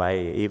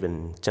way,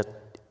 even just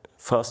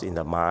first in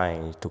the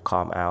mind, to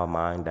calm our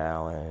mind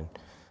down,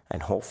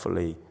 and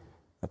hopefully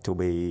to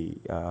be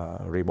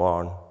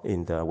reborn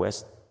in the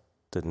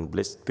Western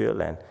Bliss Pure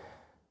Land.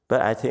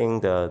 But I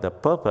think the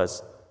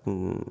purpose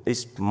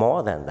is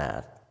more than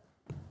that.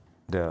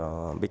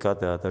 Because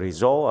the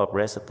result of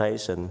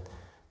recitation,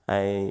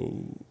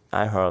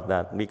 I heard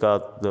that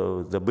because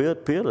the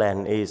Pure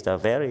Land is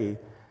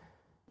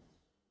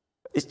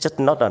it's just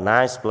not a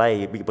nice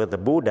place, because the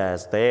Buddha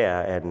is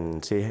there,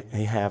 and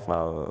he have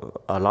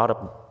a lot of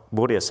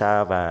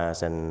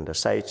Bodhisattvas and the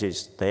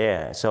sages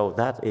there. So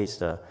that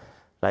is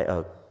like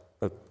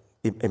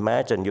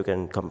imagine you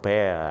can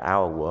compare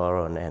our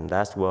world and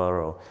that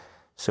world.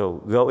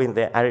 So go in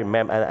there. I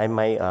remember I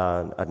made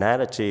an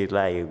analogy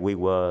like we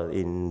were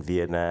in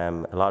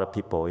Vietnam. A lot of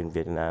people in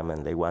Vietnam,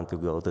 and they want to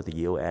go to the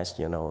U.S.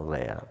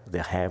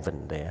 Their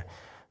heaven there.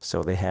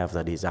 So they have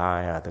the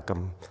desire to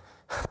come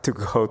to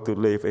go to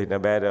live in a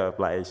better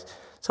place.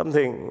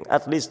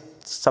 At least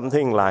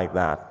something like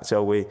that.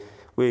 So we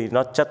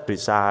not just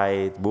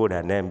recite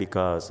Buddha name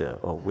because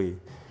we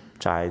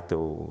try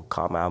to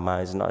calm our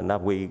minds. Not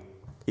enough.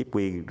 If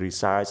we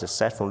recite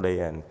successfully,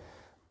 and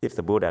if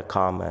the Buddha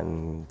come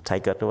and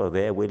take us over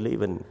there, we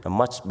live in a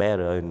much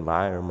better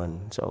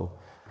environment. So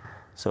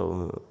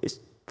it's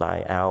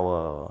like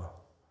our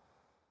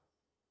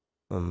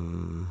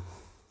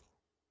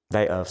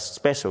they are a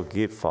special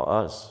gift for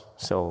us.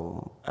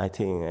 So I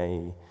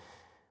think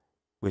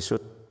we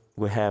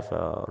have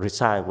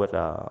recite with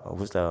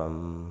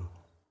a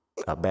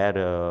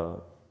better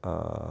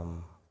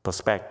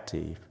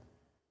perspective.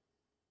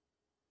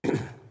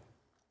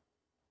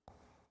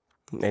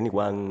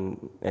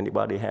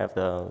 Anybody have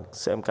the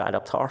same kind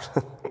of thought?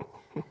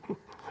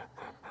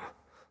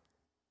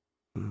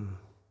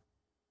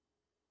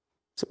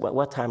 So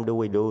what time do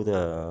we do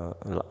the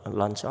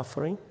lunch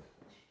offering?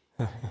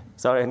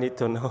 Sorry, I need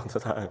to know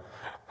the time.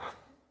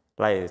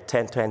 Like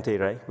 10:20,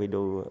 right? We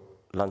do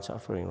lunch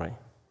offering, right?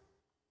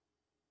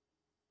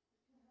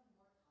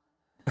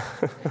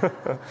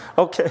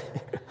 Okay.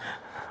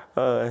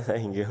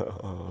 Thank you.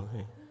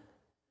 Okay.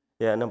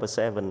 Yeah, number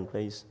 7,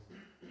 please.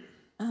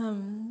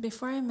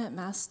 Before I met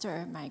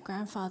Master, my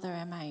grandfather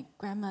and my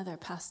grandmother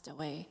passed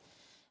away.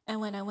 And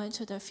when I went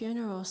to the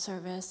funeral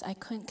service, I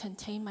couldn't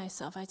contain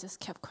myself. I just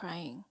kept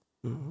crying.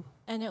 Mm-hmm.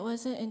 And it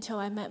wasn't until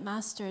I met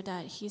Master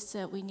that he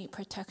said we need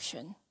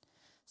protection.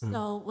 Mm-hmm.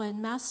 So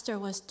when Master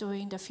was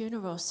doing the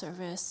funeral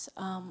service,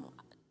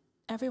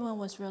 everyone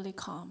was really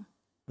calm.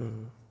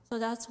 Mm-hmm. So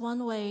that's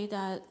one way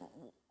that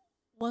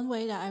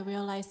I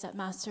realized that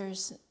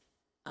Master's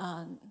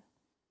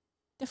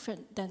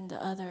different than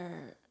the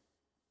other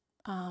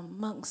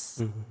monks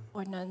mm-hmm.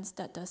 or nuns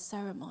that does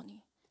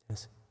ceremony.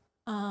 Yes.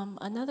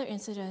 Another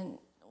incident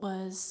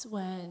was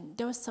when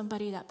there was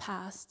somebody that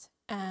passed,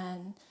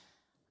 and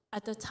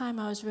at the time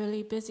I was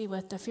really busy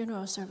with the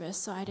funeral service,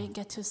 so I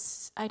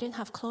didn't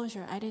have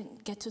closure. I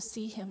didn't get to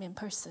see him in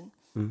person.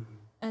 Mm-hmm.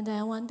 And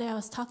then one day I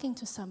was talking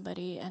to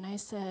somebody and I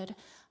said,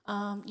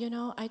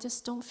 I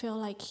just don't feel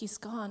like he's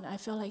gone. I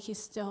feel like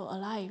he's still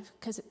alive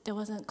because there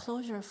wasn't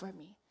closure for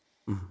me.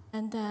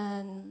 And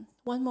then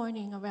one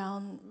morning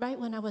right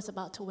when I was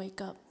about to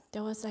wake up,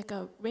 there was like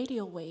a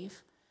radio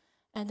wave.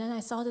 And then I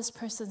saw this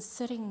person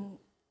sitting.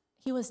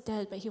 He was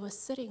dead, but he was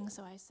sitting.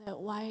 So I said,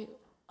 why,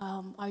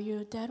 are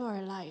you dead or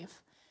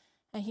alive?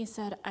 And he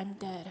said, I'm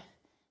dead.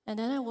 And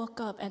then I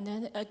woke up, and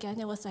then again,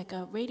 it was like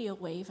a radio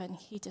wave, and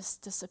he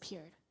just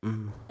disappeared.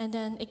 And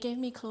then it gave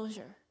me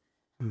closure.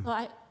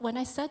 So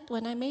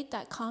when I made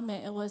that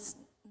comment, it was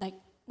like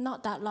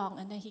not that long,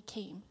 and then he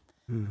came.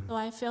 So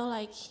I feel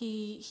like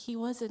he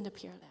was in the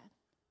Pure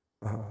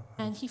Land.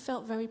 And he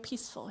felt very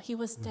peaceful. He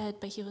was dead,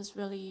 but he was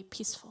really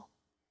peaceful.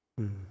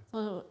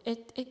 So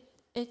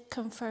it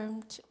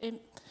confirmed,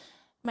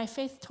 my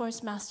faith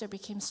towards Master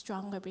became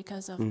stronger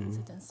because of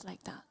incidents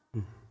like that.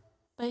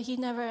 But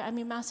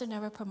Master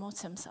never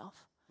promotes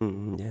himself.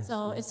 Yes.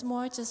 So it's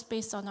more just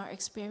based on our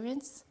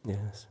experience.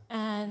 Yes.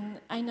 And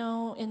I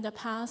know in the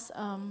past,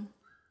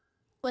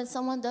 when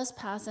someone does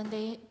pass and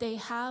they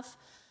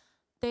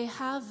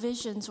have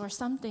visions or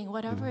something,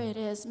 whatever it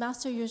is,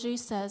 Master usually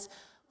says,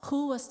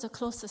 who was the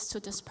closest to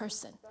this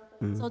person?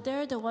 So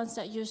they're the ones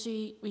that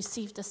usually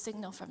receive the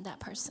signal from that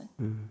person.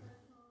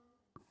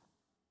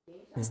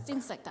 It's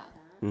things like that.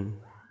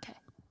 Okay.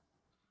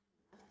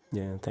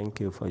 Yeah, thank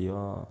you for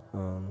your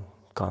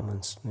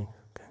comments.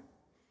 Okay.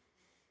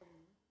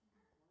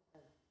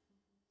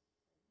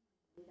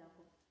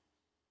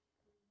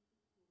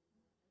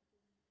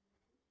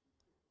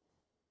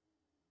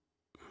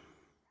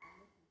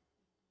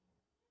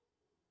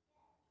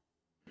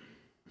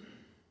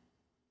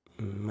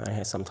 I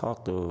had some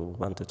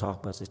want to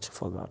talk, but I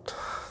forgot.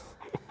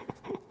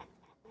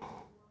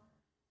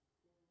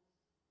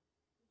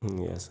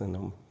 Yes,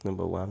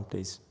 number one,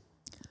 please.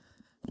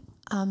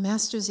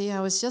 Master Z,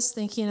 I was just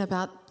thinking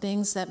about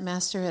things that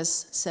Master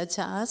has said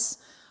to us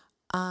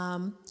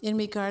in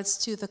regards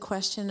to the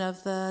question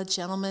of the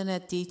gentleman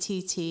at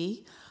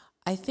DTT.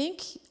 I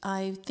think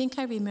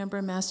I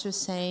remember Master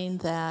saying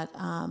that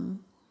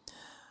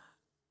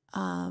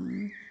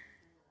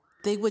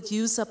they would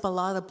use up a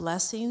lot of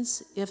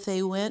blessings if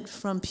they went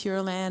from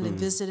Pure Land and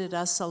visited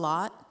us a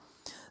lot.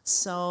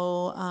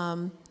 So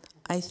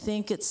I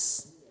think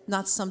it's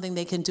not something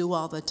they can do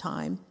all the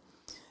time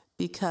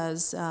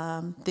because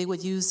they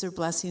would use their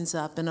blessings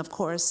up. And of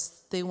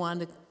course, they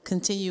want to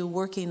continue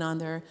working on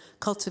their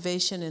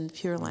cultivation in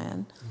Pure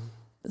Land.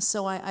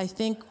 So I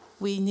think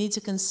we need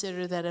to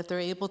consider that if they're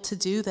able to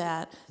do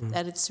that,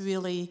 that it's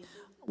really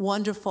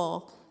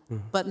wonderful,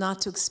 but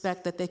not to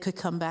expect that they could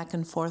come back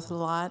and forth a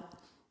lot,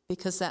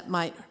 because that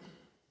might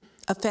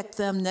affect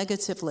them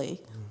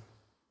negatively.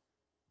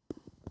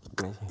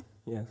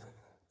 Yes,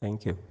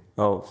 thank you.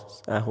 Oh,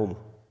 Ahum,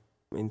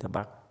 in the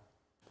back,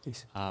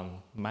 please.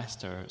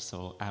 Master,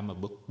 so I'm a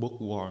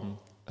bookworm,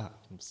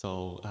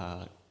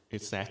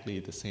 exactly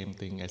the same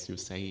thing as you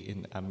say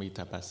in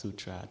Amitabha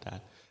Sutra,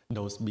 that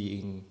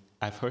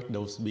I've heard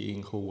those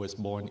beings who was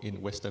born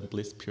in Western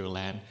Bliss Pure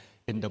Land,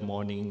 in the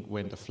morning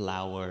when the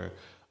flower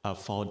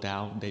fall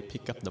down, they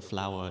pick up the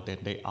flower, then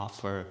they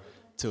offer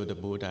to the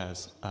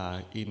Buddhas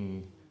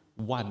in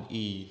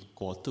 1E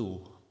Kotu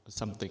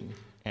something,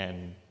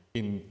 and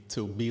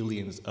into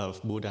billions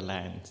of Buddha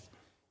lands.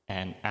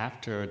 And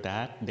after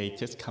that, they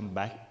just come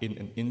back in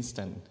an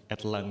instant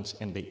at lunch,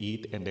 and they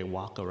eat and they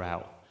walk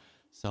around.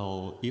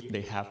 So if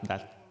they have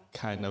that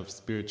kind of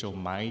spiritual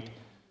mind,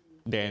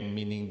 then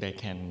meaning they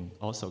can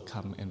also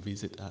come and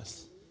visit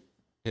us.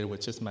 It was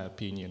just my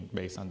opinion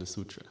based on the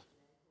sutra.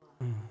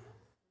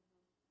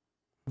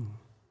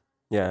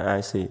 Yeah,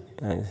 I see.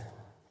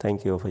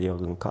 Thank you for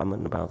your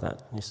comment about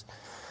that. Yes.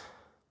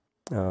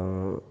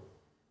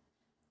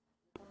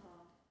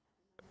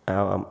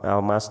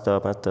 Our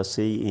Master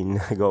C in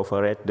Go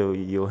For It, do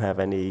you have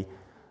any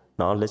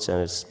knowledge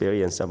and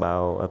experience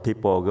about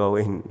people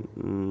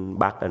going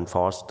back and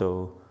forth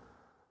to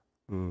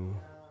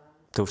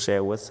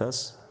share with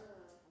us?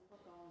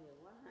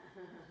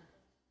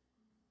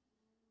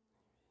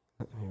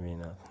 Maybe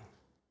not.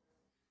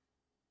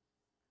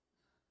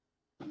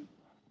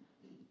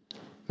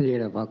 Di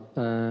Đà Phật.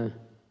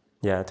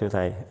 Dạ thưa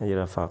thầy, Di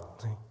Đà Phật.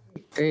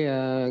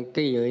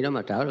 Cái người đó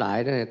mà trở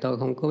lại đó thì tôi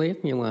không có biết,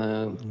 nhưng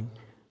mà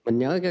mình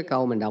nhớ cái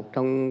câu mình đọc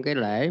trong cái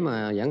lễ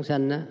mà giảng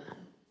sanh đó: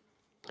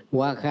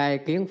 qua khai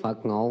kiến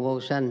Phật ngộ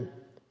vô sanh.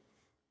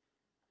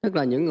 Tức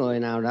là những người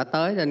nào đã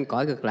tới trên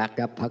cõi cực lạc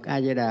gặp Phật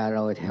A Di Đà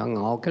rồi thì họ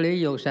ngộ cái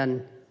lý vô sanh.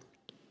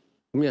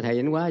 Cũng như thầy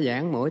Vĩnh Hóa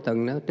giảng mỗi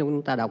tuần đó,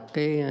 chúng ta đọc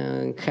cái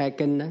khai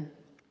kinh đó,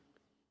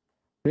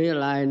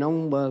 realize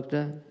nông bợt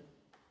đó.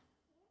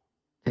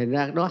 Thì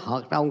ra đó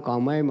họ đâu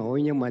còn mê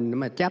muội như mình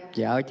mà chấp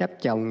vợ, chấp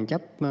chồng,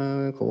 chấp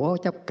của,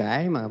 chấp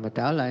cải mà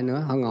trở lại nữa.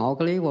 Họ ngộ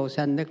cái lý vô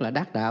sanh, tức là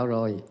đắc đạo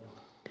rồi.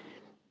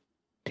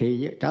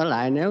 Thì trở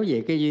lại nếu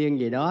vì cái duyên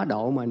gì đó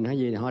độ mình hay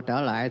gì họ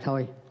trở lại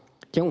thôi.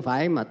 Chứ không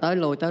phải mà tới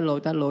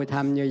lui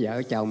thăm như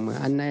vợ chồng,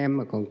 anh em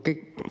mà còn cái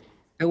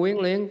quyến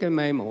luyến, cái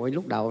mê muội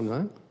lúc đầu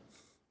nữa.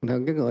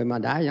 Thường cái người mà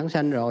đã giảng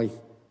sanh rồi,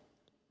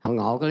 họ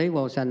ngộ cái lý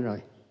vô sanh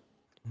rồi.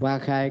 Hoa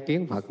khai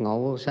kiến Phật ngộ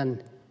vô sanh.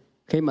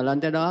 Khi mà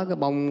lên tới đó, cái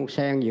bông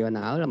sen vừa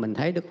nở là mình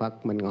thấy Đức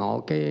Phật, mình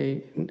ngộ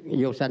cái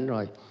vô sanh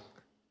rồi.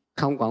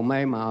 Không còn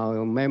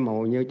mê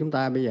mù như chúng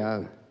ta bây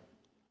giờ.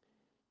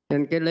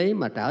 Nên cái lý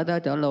mà trở tới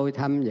trở lui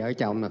thăm vợ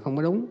chồng là không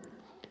có đúng.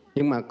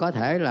 Nhưng mà có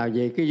thể là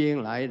vì cái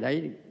duyên lại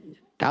để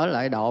trở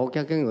lại độ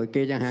cho cái người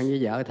kia, chẳng hạn như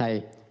vợ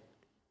thầy,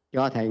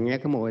 cho thầy nghe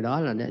cái mùi đó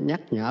là để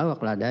nhắc nhở,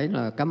 hoặc là để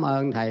là cảm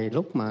ơn thầy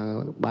lúc mà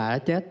bà đã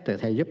chết thì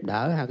thầy giúp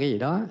đỡ hay cái gì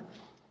đó.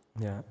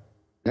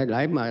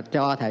 Để mà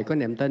cho thầy có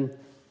niềm tin.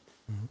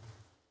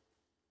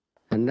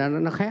 Thành ra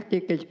nó khác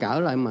với cái cỡ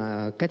lại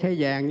mà cái thế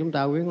gian chúng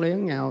ta quyến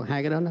luyến nhau,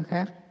 hai cái đó nó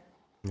khác.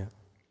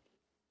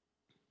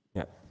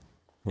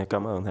 Dạ,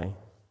 cảm ơn thầy.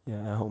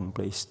 Yeah, I hope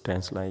please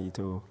translate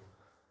to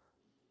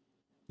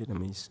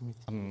Vietnamese.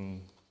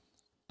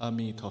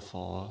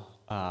 Amitabha,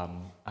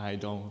 I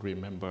don't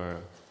remember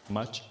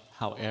much.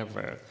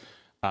 However,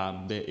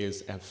 there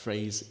is a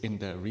phrase in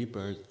the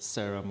rebirth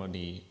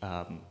ceremony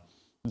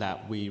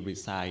that we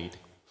recite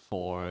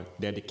for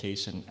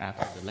dedication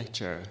after the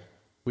lecture,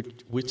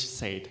 which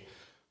said,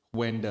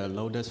 when the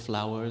lotus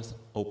flowers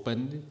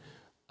open,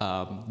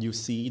 you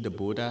see the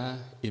Buddha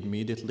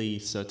immediately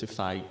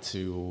certified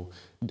to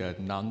the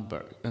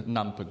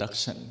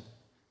non-production.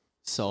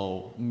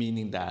 So,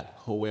 meaning that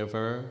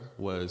whoever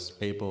was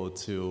able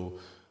to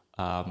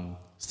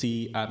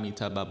see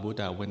Amitabha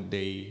Buddha when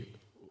they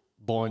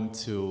born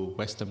to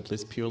Western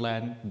Bliss Pure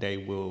Land, they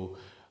will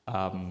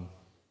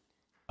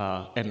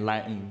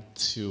enlighten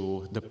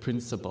to the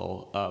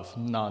principle of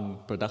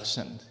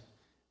non-production.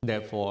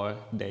 Therefore,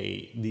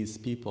 these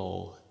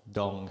people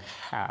don't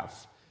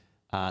have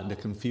the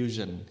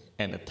confusion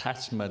and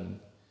attachment.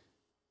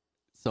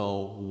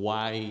 So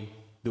why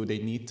do they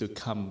need to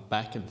come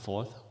back and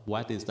forth?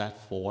 What is that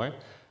for?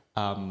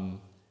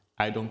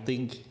 I don't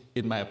think,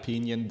 in my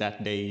opinion,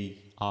 that they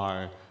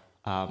are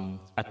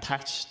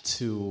attached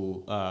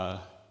to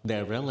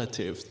their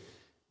relatives.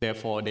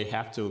 Therefore, they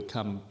have to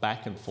come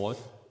back and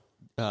forth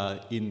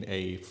in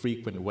a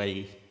frequent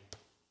way.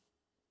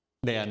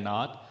 They are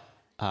not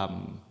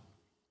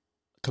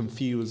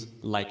confused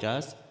like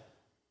us.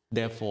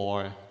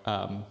 Therefore,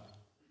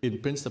 in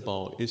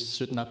principle, it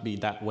should not be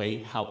that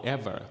way.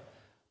 However,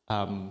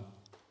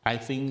 I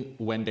think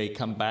when they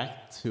come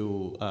back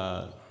to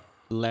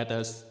let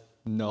us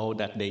know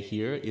that they're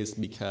here is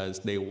because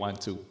they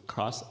want to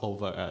cross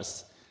over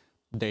us.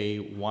 They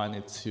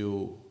wanted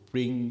to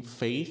bring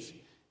faith,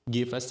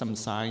 give us some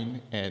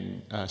sign,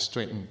 and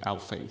strengthen our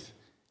faith.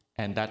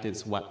 And that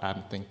is what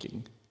I'm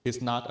thinking.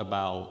 It's not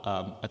about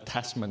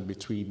attachment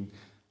between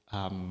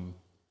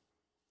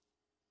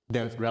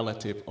their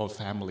relative or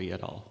family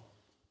at all.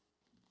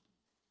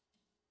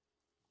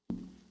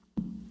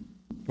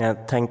 Yeah,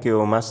 thank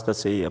you, Master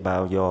C,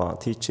 about your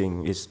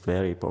teaching. It's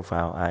very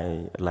profound.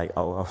 I like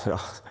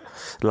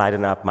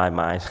lighten up my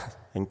mind.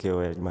 Thank you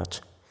very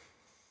much.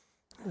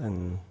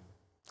 And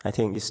I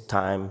think it's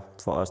time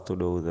for us to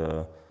do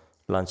the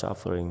lunch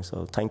offering.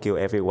 So thank you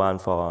everyone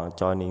for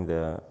joining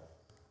the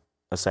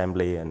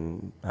assembly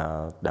and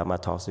Dharma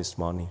talk this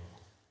morning.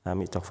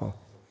 Amitabha.